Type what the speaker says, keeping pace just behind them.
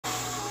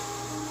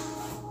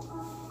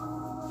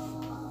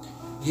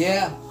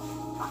Yeah,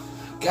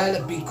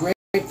 gotta be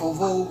grateful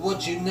for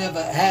what you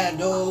never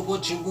had or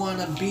what you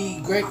wanna be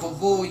grateful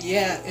for.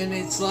 Yeah, and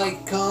it's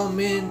like come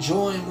and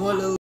join what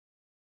a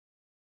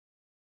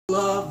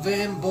love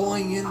and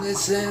boing in the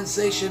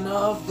sensation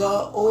of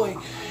the oi.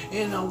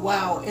 In a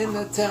wow, in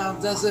the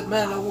town, doesn't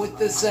matter with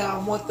the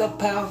sound, what the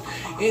pound.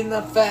 In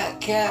the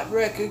fat cat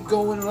record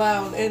going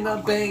loud, in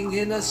a bang,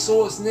 in a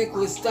source,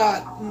 Nicholas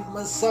dot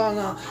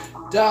messana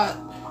dot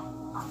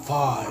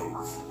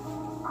 5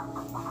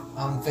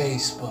 on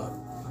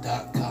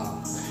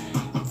Facebook.com.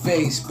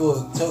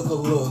 Facebook, took a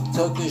look,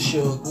 took a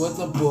shook with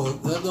a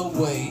book the other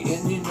way,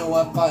 and you know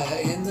I fire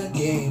in the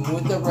game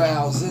with the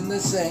rouse in the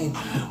same.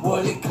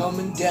 What it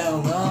coming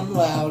down, I'm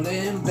loud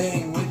and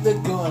bang with the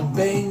gun,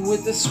 bang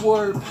with the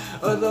swerve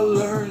of the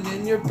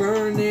learning. You're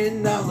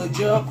burning knowledge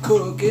up,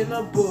 cook in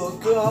a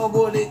book, all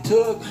what it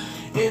took.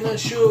 In a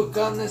shook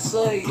on the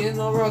sleigh, in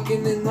a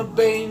rockin' in the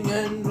bang,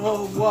 and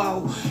oh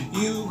wow,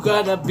 you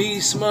got a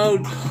beast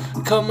mode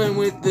coming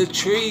with the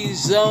tree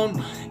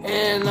zone.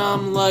 And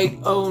I'm like,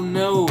 oh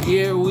no,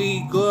 here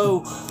we go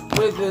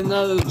with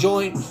another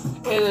joint,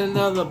 in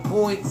another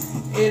point,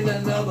 in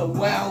another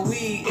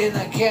wowee, in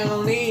a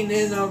counting,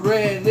 in a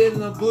red,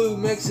 in the blue,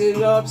 mix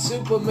it up,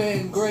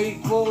 Superman,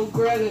 grateful,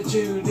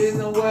 gratitude, in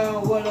the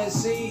wow, what I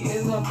see,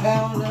 in the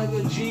pound of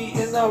the G,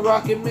 in the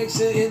rocket,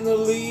 mix it in the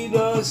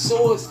leader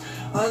source,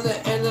 on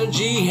the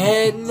energy,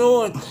 head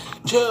north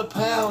to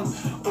pound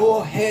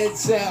or head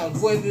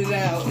south, wait it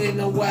out, in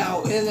a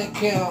wow, in a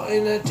count,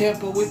 in a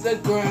tempo, with the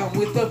ground,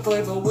 with the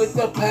flavor, with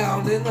the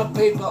pound, in the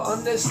paper,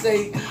 on the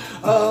state,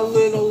 a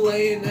little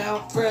laying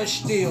out,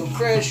 fresh steel,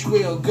 fresh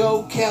wheel,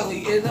 go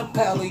Cali, in a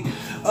pally,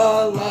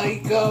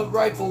 like a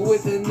rifle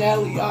with an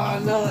alley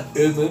on a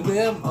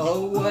Eminem,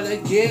 oh what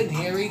again,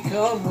 here he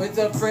come with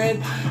a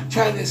friend,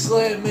 try to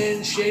slam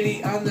in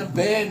shady on the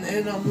band,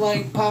 and I'm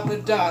like Papa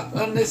Doc,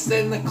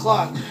 understand the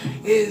clock,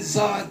 is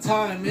our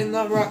time in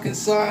the rocket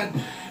sign.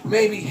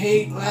 Maybe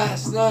hate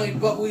last night,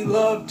 but we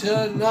love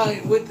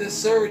tonight with the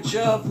search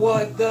of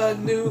what the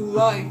new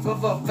life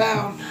of a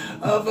found,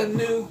 of a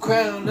new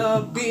crown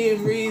of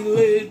being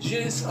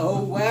religious.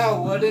 Oh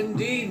wow, what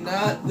indeed,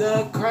 not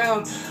the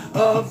crown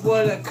of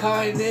what a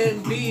kind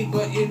and be,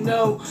 but you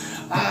know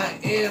I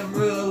am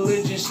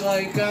religious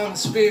like I'm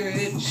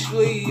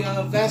spiritually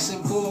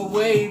fasting for a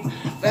wave,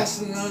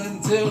 fasting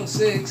until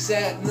 6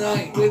 at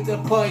night with the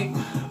pipe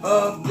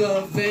of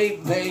the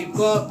vape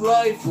up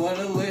life, what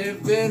a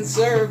live and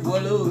serve,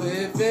 what a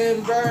live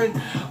and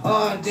burn.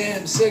 Aw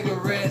damn,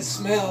 cigarettes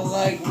smell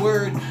like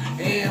word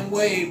and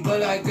way,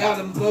 but I got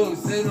them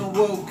both in a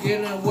woke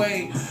in a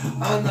way,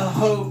 on the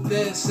hope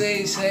that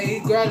say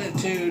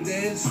gratitude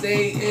and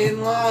stay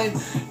in line.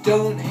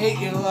 Don't hate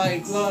your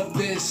life, love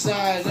this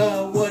side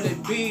of what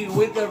it be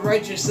with the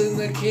righteous and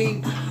the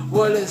king,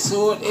 what a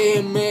sort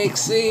and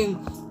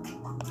mixing.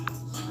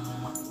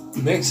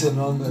 Mixing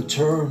on the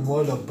turn,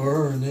 what a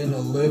burn, and a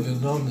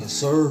living on the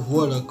serve,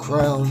 what a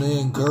crown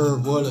and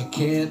curve, what a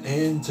can't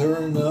and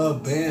turn a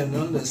band,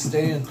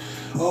 understand,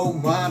 oh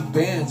my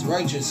band's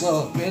righteous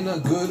up in a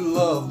good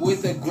love,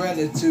 with a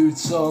gratitude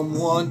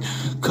someone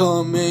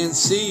come and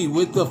see,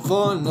 with the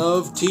fun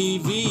of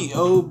TV,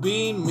 oh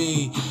beam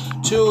me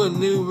to a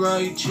new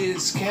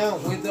righteous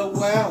count, with a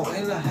wow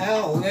and a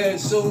howl,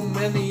 there's so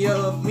many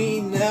of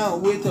me now,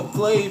 with a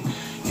flame,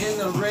 in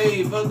the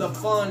rave of the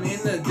fun in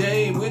the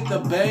day, with the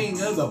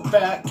bang of the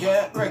fat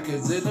cat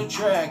records in the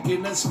track,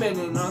 in the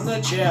spinning on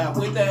the chat,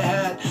 with the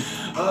hat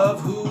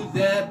of who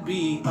that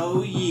be,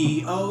 oh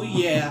ye, oh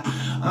yeah,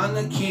 on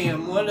the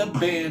cam, what a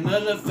band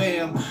of the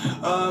fam,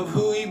 of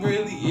who he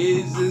really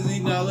is he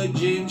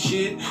knowledge and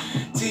shit,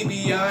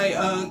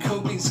 TBI,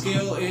 coping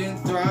skill and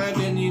thrive,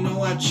 and you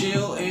know I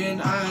chill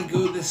and I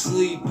go to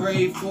sleep,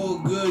 pray for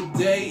a good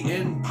day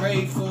and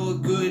pray for a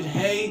good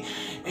hay,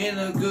 and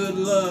a good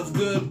love,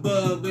 good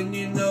bub, and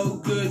you know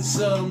good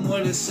some,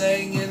 what a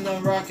saying, and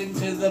the rockin'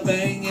 to the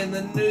bang, and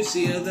the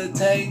noosey of the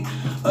tang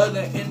of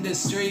the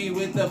industry,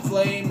 with the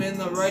flame and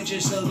the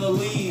righteous of the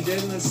lead,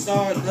 and the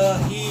start, the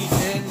heat,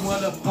 and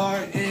what a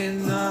part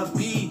in the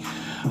beat,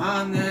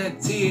 on that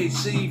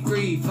THC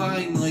free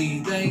finally,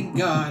 thank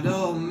God,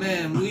 oh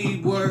man,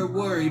 we were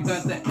worried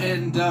about the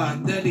end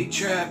dot, that he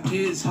trapped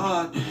his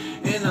heart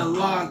in a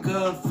lock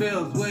of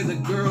filth, where the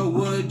girl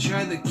would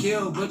try to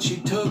kill, but she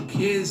took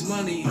his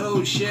money,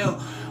 oh shell,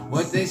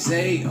 what they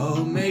say,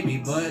 oh maybe,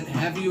 but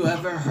have you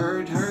ever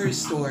heard her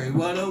story?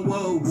 What a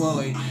whoa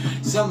boy.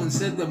 Someone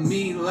said to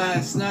me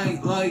last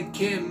night, like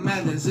Kim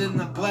Mathers in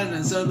the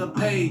planners of the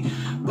pay,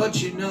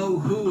 but you know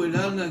who would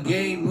on the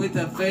game with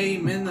the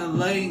fame in the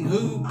lane,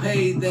 who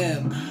paid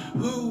them,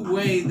 who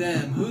weigh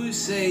them, who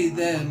say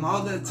them,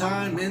 all the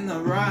time in the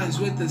rhymes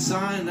with the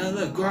sign of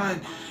the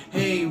grind.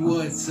 Hey,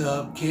 what's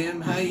up,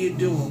 Kim? How you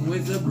doing?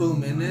 With the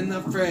booming and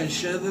the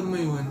fresh of the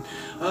moon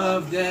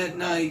of that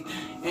night,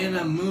 and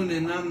I'm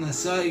mooning on the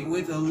site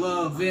with a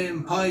love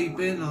and pipe,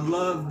 and I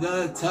love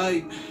the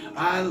type.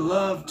 I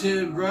love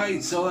to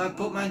write, so I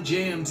put my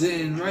jams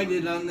in, write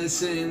it on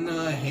this in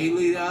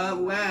Haley.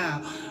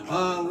 Wow,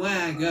 a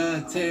wag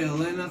a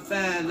tail, and a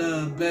fat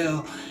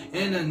bell,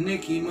 and a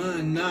Nicki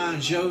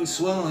Minaj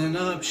swelling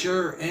up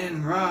shirt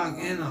and rock,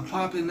 and a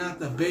popping out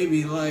the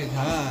baby like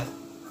hot.